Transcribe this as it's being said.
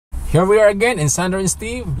Here we are again in Sandra and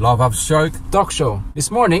Steve Live After Stroke Talk Show. This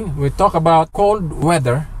morning we talk about cold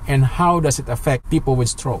weather and how does it affect people with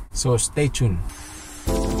stroke. So stay tuned.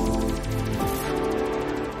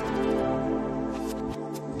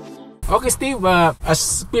 Okay, Steve,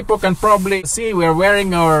 as people can probably see, we're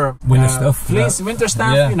wearing our winter stuff, winter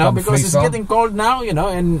stuff, you know, because it's getting cold now, you know,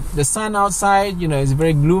 and the sun outside, you know, is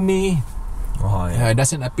very gloomy. Oh, yeah. It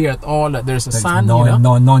doesn't appear at all that there's a sun.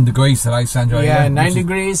 9 degrees today, Sandra. Yeah, 9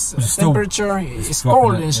 degrees. Temperature is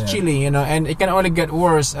cold and it's chilly, you know, and it can only get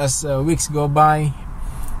worse as weeks go by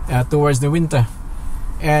towards the winter.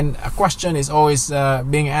 And a question is always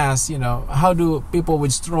being asked, you know, how do people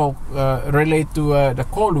with stroke relate to the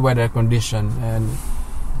cold weather condition?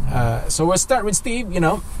 And so we'll start with Steve, you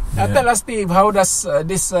know. Tell us, Steve, how does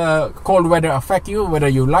this cold weather affect you? Whether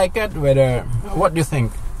you like it, what do you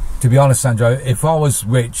think? To be honest, Sandro, if I was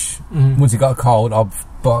rich, once it got cold, I'd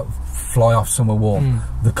fly off somewhere warm.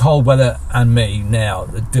 The cold weather and me now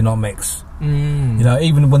do not mix. You know,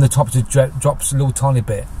 even when the temperature drops a little tiny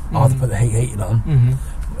bit, I have to put the heating on.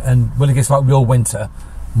 And when it gets like real winter,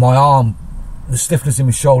 my arm, the stiffness in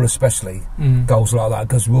my shoulder especially, goes like that,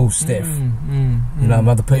 goes real stiff. You know, I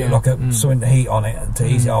have to put like something to heat on it to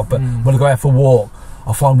ease it off. But when I go out for a walk,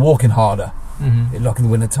 I find walking harder, like in the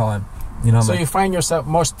winter time. You know, so you find yourself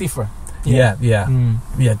more stiffer. Yeah,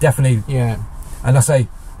 definitely. Yeah, and I say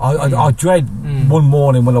I dread one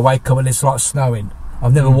morning when I wake up and it's like snowing.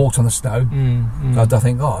 I've never walked on the snow. I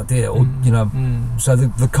think, oh dear, or, you know. So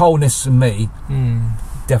the coldness in me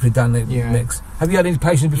definitely done the mix. Have you had any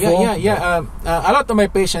patients before? Yeah. A lot of my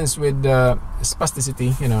patients with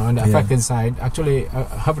spasticity, you know, on the affected side, actually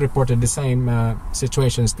have reported the same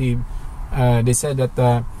situation, Steve. They said that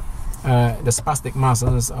the spastic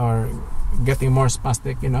muscles are getting more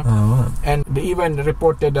spastic, you know. And they even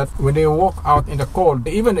reported that when they walk out in the cold,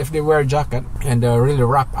 even if they wear a jacket and they're really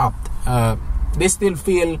wrapped up, they still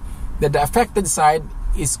feel that the affected side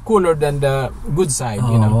is cooler than the good side,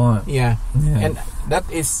 you know. And that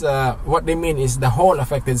is what they mean is the whole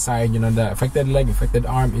affected side, you know, the affected leg, affected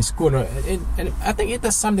arm is cooler. And I think it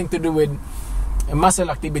has something to do with muscle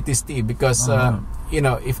activity, Steve, because you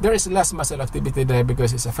know, if there is less muscle activity there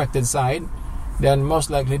because it's affected side, then most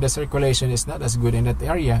likely the circulation is not as good in that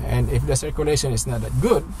area. And if the circulation is not that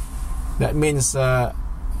good, that means that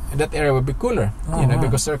area will be cooler, you know,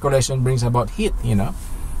 because circulation brings about heat, you know.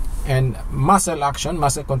 And muscle action,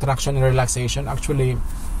 muscle contraction and relaxation actually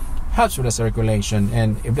helps with the circulation.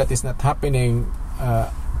 And if that is not happening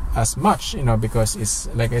as much, you know, because it's,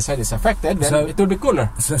 like I said, it's affected, then it will be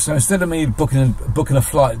cooler. So instead of me booking a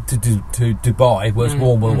flight to Dubai where it's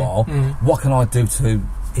warm for a while, what can I do to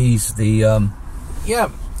ease the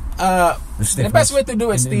the best way to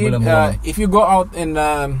do it, Steve, if you go out in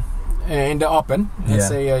the open, let's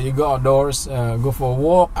say you go outdoors, go for a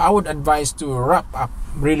walk, I would advise to wrap up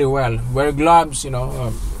really well, wear gloves, you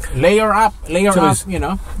know, layer up, you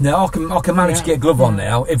know. Now I can manage to get a glove on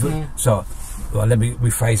now if well, let me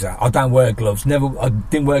rephrase that. I don't wear gloves. I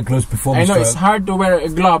didn't wear gloves before. I know it's hard to wear a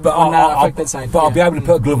glove on the affected side. But I'll be able to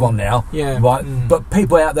put a glove on now. Right. But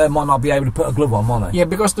people out there might not be able to put a glove on, might they? Yeah,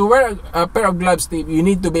 because to wear a pair of gloves, Steve, you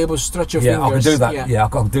need to be able to stretch your fingers. I can do that. Yeah, I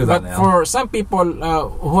can do that now. But for some people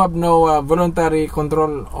who have no voluntary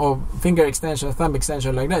control of finger extension, thumb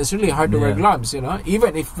extension like that, it's really hard to wear gloves, you know,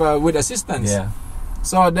 even if with assistance.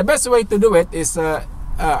 So the best way to do it is,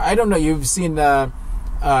 I don't know, you've seen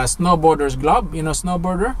snowboarder's glove, you know,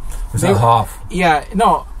 snowboarder. Is that half? Yeah,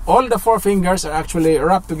 no, all the 4 fingers are actually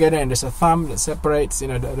wrapped together, and there's a thumb that separates, you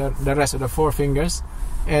know, the rest of the 4 fingers,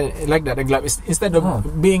 and like that the glove is, instead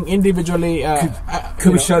of being individually.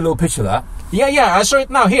 Could we show a little picture of that? Yeah, I'll show it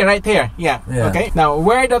now. Here, right here. Yeah. Okay. Now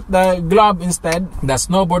wear the glove instead, the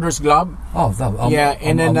snowboarder's glove. Oh, I'm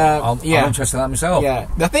interested in that myself. Yeah.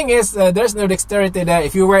 The thing is, there's no dexterity there.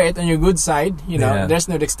 If you wear it on your good side, you know, there's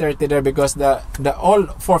no dexterity there because the all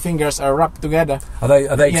 4 fingers are wrapped together. Are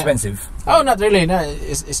they expensive? Oh, not really. No,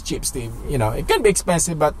 it's cheap, Steve. You know, it can be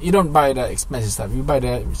expensive, but you don't buy the expensive stuff. You buy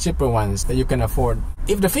the cheaper ones that you can afford.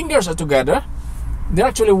 If the fingers are together, they're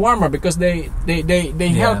actually warmer because they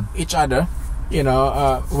help each other. You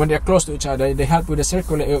know, when they're close to each other, they help with the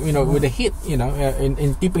circulation, you know, with the heat, you know,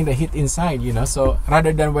 in keeping the heat inside, you know. So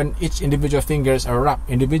rather than when each individual fingers are wrapped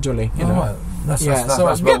individually, you know. That's get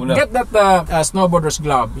that snowboarder's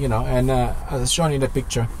glove, you know, and as shown in the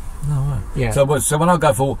picture. Yeah. So when I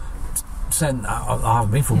go for, I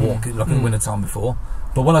haven't been for a walk like in the winter time before,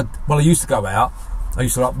 but when I used to go out, I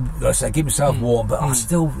used to like say keep myself warm, but I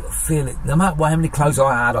still feel it no matter how many clothes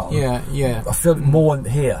I had on. I feel it more in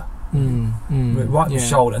here. Right in the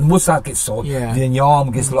shoulder, and once that gets sore, then your arm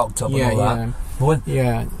gets locked up and all that. But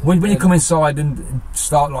when you come inside and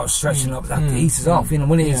start like stretching up, that eases off. You know,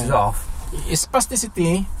 when it eases off,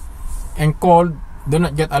 spasticity and cold do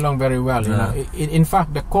not get along very well. You know, in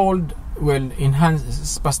fact, the cold will enhance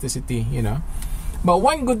spasticity. You know, but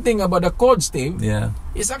one good thing about the cold, Steve,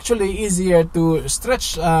 it's actually easier to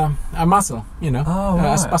stretch a muscle. You know,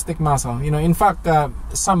 a spastic muscle. You know, in fact,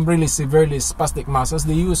 some really severely spastic muscles,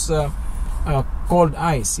 they use cold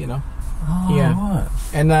ice. You know,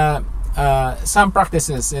 and some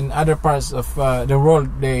practices in other parts of the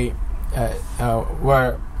world, they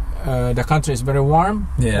where the country is very warm,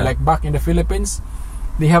 like back in the Philippines,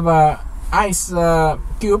 they have a ice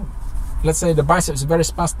cube. Let's say the bicep is very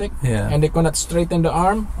spastic, and they cannot straighten the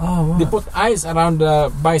arm. They put ice around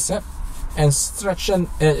the bicep and stretch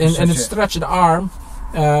stretch the arm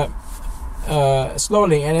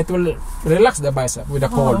slowly, and it will relax the bicep with the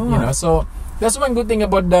cold. You know, so that's one good thing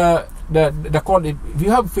about the cold. If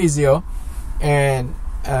you have physio, and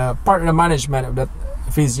part of the management of that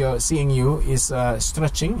physio seeing you is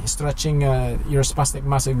stretching your spastic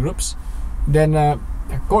muscle groups, then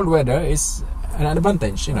cold weather is an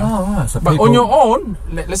advantage, you know. So but on your own,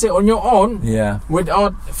 let's say on your own,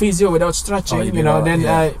 without physio, without stretching, you know,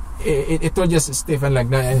 then it will just stiffen like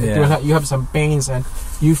that, and you have some pains, and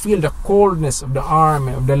you feel the coldness of the arm,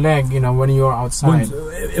 of the leg, you know, when you're outside.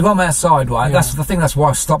 If I'm outside, right, that's the thing. That's why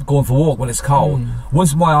I stopped going for a walk when it's cold.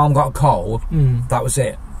 Once my arm got cold, that was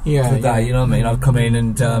it for the day. You know what I mean? I'd come in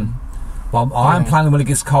and well, I am planning when it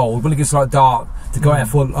gets cold, when it gets like dark, to go out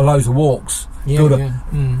for loads of walks.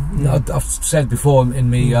 I've said before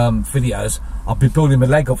in my videos, I've been building my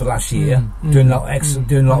leg up for the last year, doing a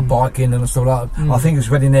lot of biking and stuff like that. I think it's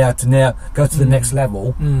ready now to go to the next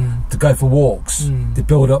level, to go for walks, to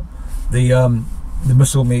build up the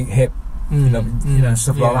muscle meat, hip, you know,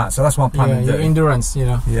 stuff like that. So that's what I'm planning to do. Endurance, you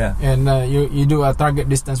know. And you do a target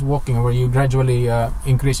distance walking where you gradually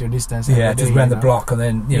increase your distance. Just around the block, and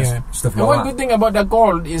then stuff like that. One good thing about the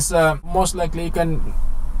cold is most likely you can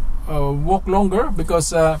walk longer,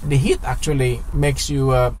 because the heat actually makes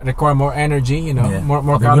you require more energy, you know,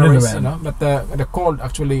 more calories, you know. But the cold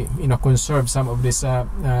actually, you know, conserves some of this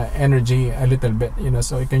energy a little bit, you know,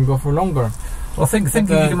 so you can go for longer. Well, I think you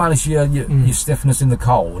can manage your stiffness in the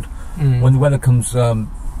cold when the weather comes, when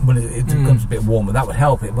it becomes a bit warmer. That would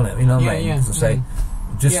help it, wouldn't it? You know what I mean? As I say,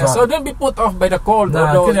 so don't be put off by the cold.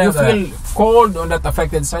 Although you feel cold on that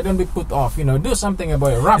affected side, don't be put off. You know, do something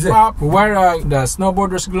about it. Wrap up, wear the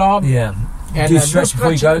snowboarder's glove. And do stretch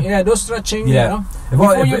before you go. Do stretching. You know,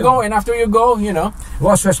 before you go and after you go. You know.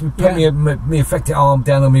 Well, I stretch. Put me affected arm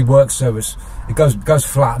down on my work surface. It goes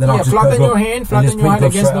flat. Then I just flatten your hand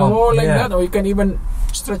against the wall like that, or you can even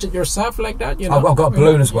stretch it yourself like that. You know, I've got a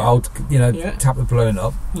balloon as well. You know, tap the balloon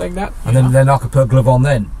up like that, and then I could put a glove on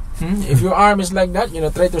then. If your arm is like that, you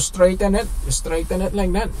know, try to straighten it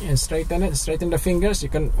like that, and straighten the fingers. You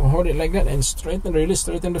can hold it like that and really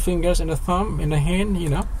straighten the fingers and the thumb and the hand, you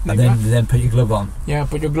know. Like and then put your glove on.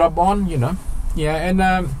 Put your glove on, you know.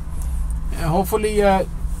 And hopefully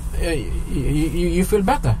you feel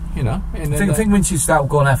better, you know. And I think once you start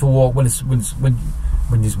going out for a walk, when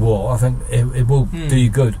it's warm, I think it will do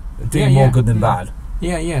you good. Do you more good than bad.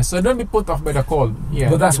 So don't be put off by the cold.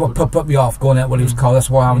 But that's what put me off, going out when it was cold. That's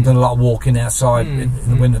why I haven't done a lot of walking outside in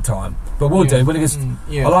the winter time. But we'll do when it gets.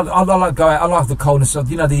 I like go out. I like the coldness of,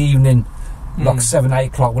 you know, the evening, like 7, 8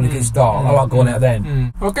 o'clock when it gets dark. I like going out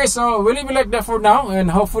then. Okay, so we'll leave it like that for now, and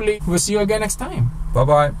hopefully we'll see you again next time.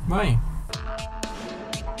 Bye. Bye.